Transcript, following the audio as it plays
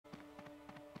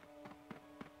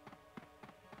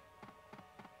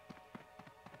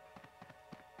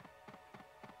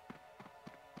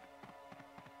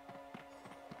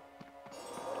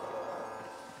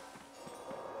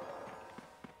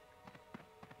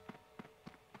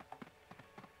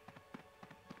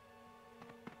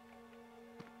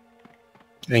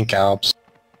Ink Alps.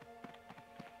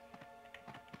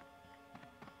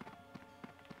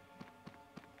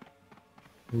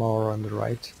 More on the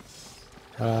right.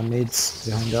 Mids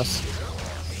behind us.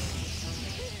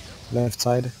 Left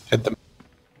side. Hit them.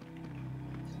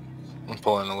 I'm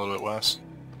pulling a little bit west.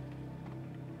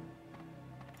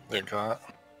 They got.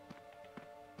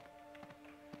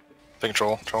 Big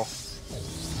troll.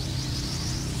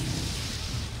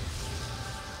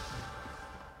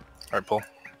 Alright, pull.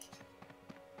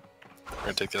 We're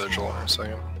gonna take the other troll in a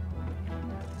second.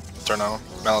 Turn on him.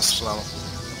 Malice on him.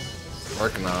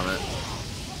 Working on it.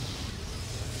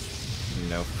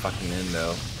 No fucking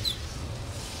endo.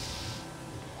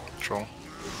 Troll.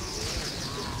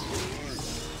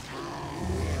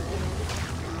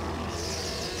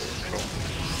 Troll.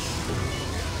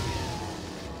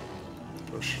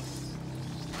 Push.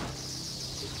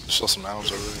 Still some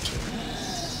elves over there too.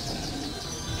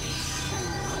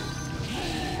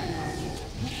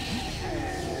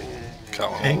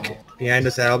 Caught one. Tank behind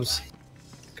us, Albs.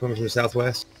 Coming from the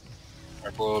southwest.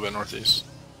 Right, pull a little bit northeast.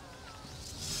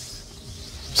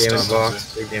 Damage Stuns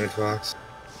box. on Big damage box.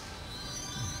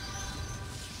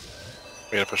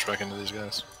 We gotta push back into these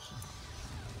guys.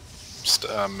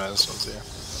 Mez one's here.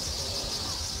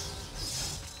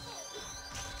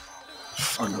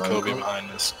 Fucking Kobe behind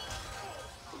us.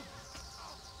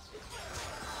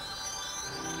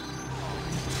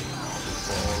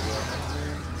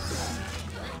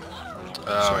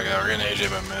 Oh my god, we're getting AJ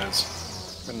by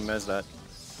Mez. Couldn't miss that.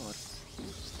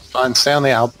 Fine, stay on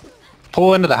the Alp.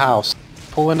 Pull into the house.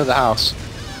 Pull into the house.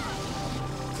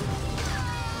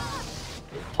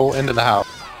 Pull into the house.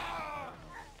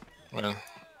 Man.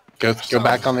 Go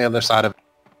back on the other side of it.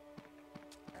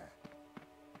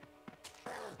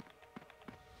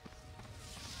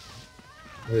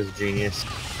 This is genius.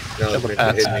 No, Double they're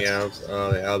pass. hitting the Albs.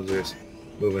 Oh, the Albs are just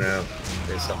moving out.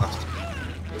 They're soft.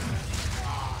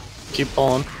 Keep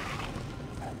pulling.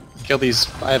 Kill these.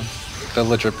 I have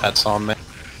villager pets on me.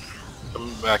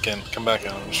 Come back in. Come back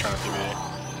in. I'm just trying to give you.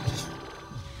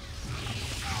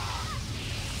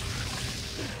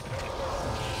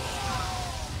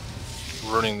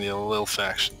 Ruining the Lil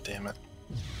faction, damn it.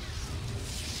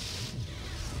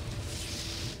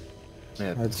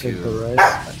 Yeah, I'd take two the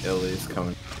right. Illy's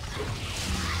coming.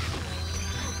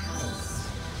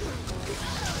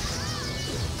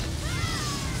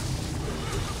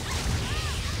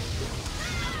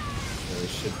 Really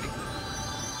should be.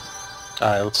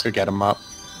 Alright, let's go get him up.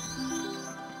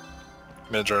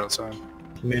 Mid's right outside.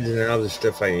 Mids and Albs are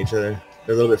still fighting each other.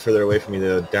 They're a little bit further away from me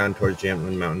though, down towards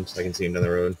Jamtland Mountains. I can see them down the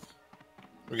road.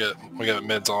 We got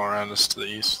mids all around us to the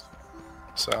east.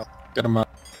 South. Get him up.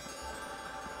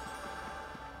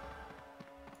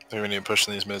 I think we need to push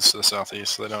these mids to the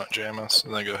southeast so they don't jam us,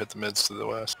 and then go hit the mids to the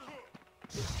west.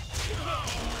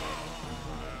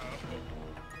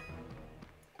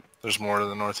 There's more to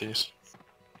the northeast.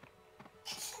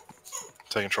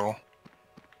 Take control.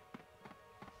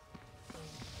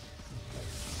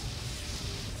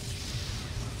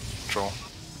 Control.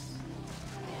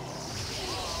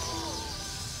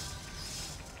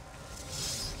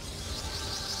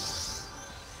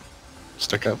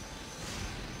 Stick up.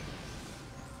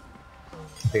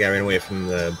 I think I ran away from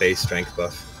the base strength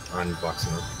buff on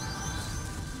boxing up.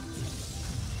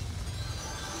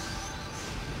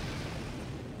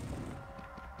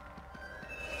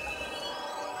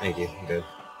 Thank you, I'm good.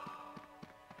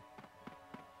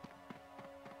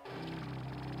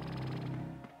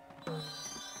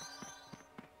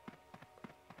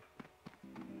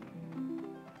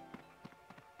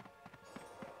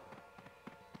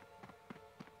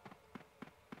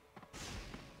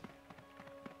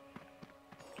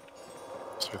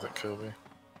 Let's get that Kobe.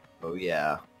 Oh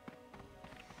yeah.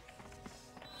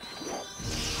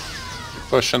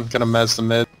 Pushing. Gonna mez the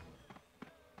mid.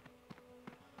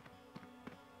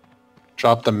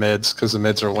 Drop the mids, because the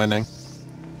mids are winning.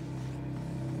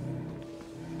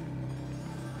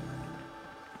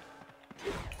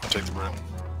 I'll take the Brit.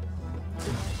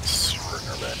 Super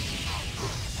back.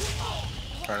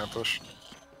 Trying to push.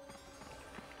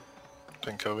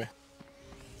 Take Kobe.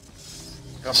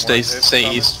 Stay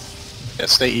east. Yeah,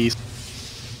 stay east.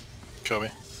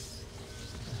 Kobe.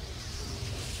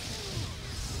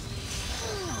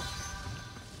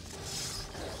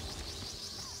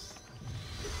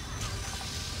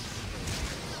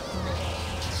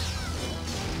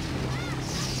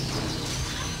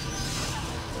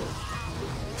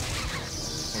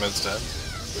 Mid's dead.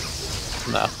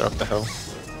 Nah, they're up the hill.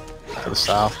 To the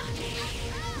south.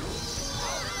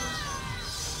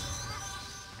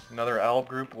 Another owl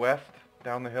group west,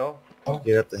 down the hill.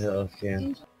 Get up the hill if you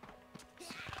can.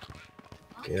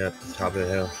 Get up the top of the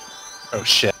hill. Oh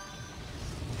shit.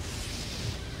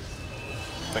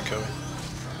 Thank Kobe.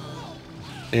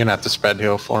 You're gonna have to spread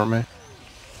heal for me.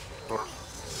 Dwarf.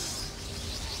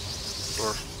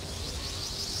 Dwarf.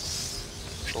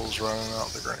 Troll's running out.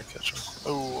 They're gonna catch him.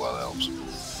 Oh, wow, that helps.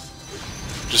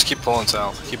 Just keep pulling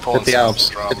south. Keep pulling Hit the south. Alps.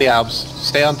 Drop. Hit the Alps.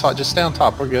 Stay on top. Just stay on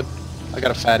top. We're good. I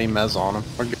got a fatty mez on him.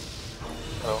 We're good.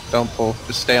 Oh. Don't pull.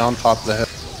 Just stay on top of the hill.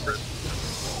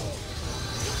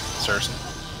 Saracen.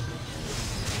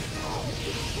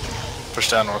 Push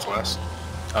down northwest.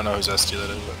 I don't know whose ST that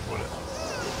is, but what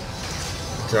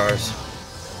It's ours.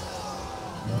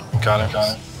 it. Got it.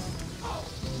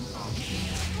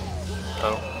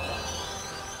 Oh.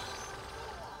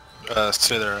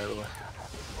 Stay there right away.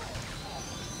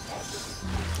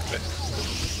 Okay.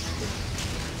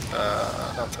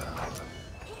 Not that.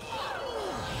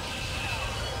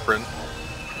 Britain.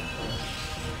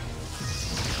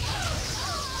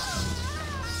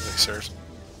 Thanks, Saracen.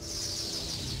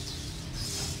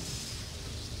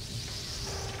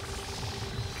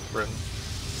 Britain.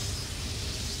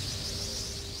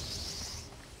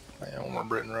 Yeah, one more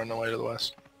Britain running away to the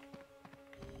west.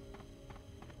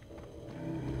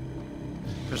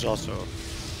 There's also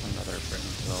another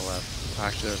Britain to the left.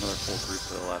 Actually, there's another full group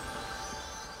to the left.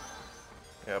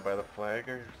 Yeah, by the flag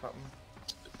or something.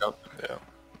 Yep. Yeah. I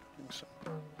think so.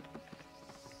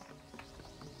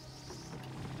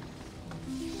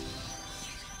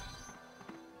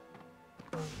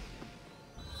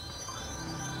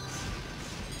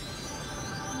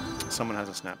 Someone has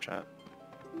a Snapchat.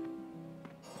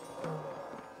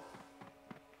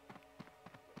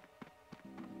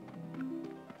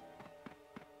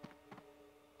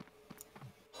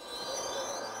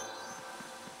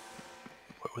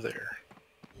 Over there.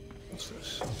 What's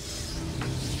this?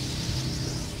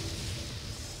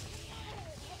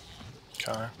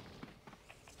 Okay.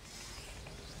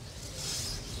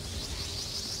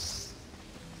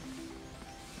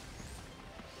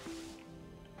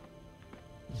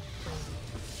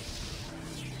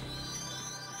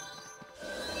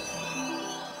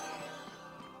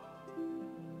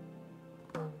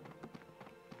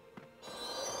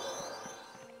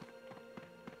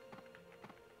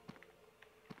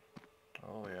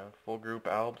 Oh yeah, full group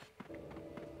Alps.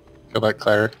 Go back,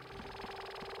 cleric.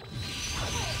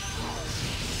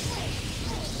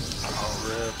 Oh,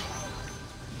 rip.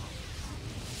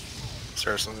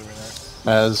 Saracen's gonna be there.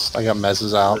 Mez. I got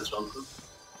Mez's out.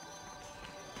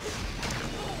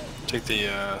 Take the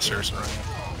Saracen right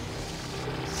now.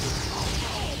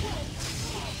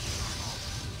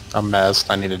 I'm Mez.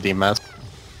 I need a demez.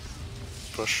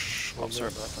 Push. Oh, sorry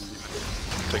about that.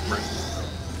 Take Britain.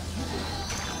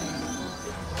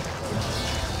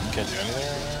 Can't do anything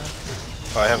right now.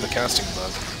 Oh, I have the casting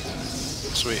bug.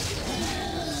 Sweet.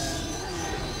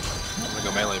 I'm gonna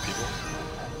go melee people.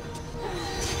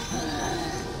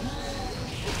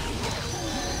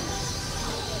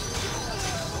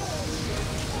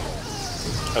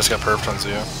 I just got perfed on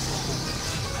Zio.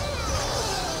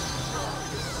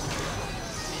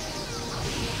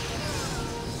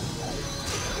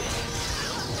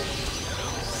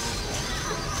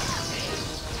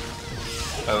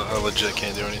 I legit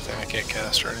can't do anything. I can't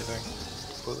cast or anything.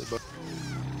 Completely bugged.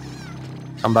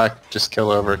 Come back. Just kill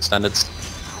overextended.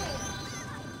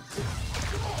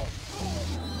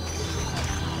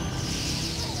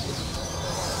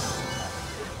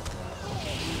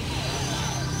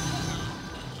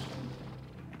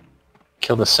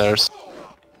 Kill the Sars.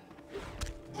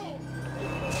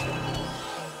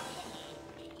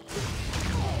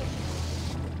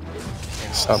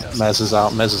 Oh, Mez is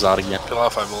out. Mez is out again. Kill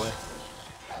off, I believe.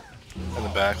 In the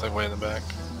back, like way in the back.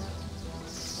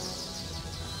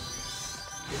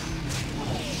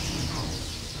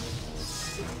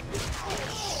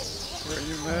 Where are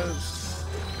you, Mez?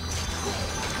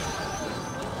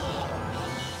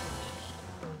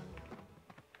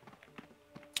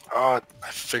 Oh,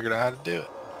 I figured out how to do it.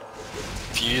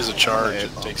 If you use a charge,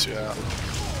 it takes you out.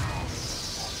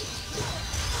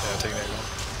 Yeah, take it out.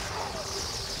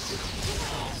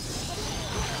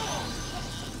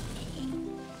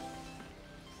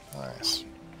 Nice.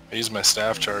 I used my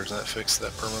staff charge and that fixed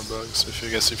that perma bug. So if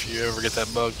you ever get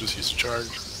that bug, just use a charge.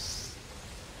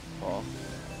 Well,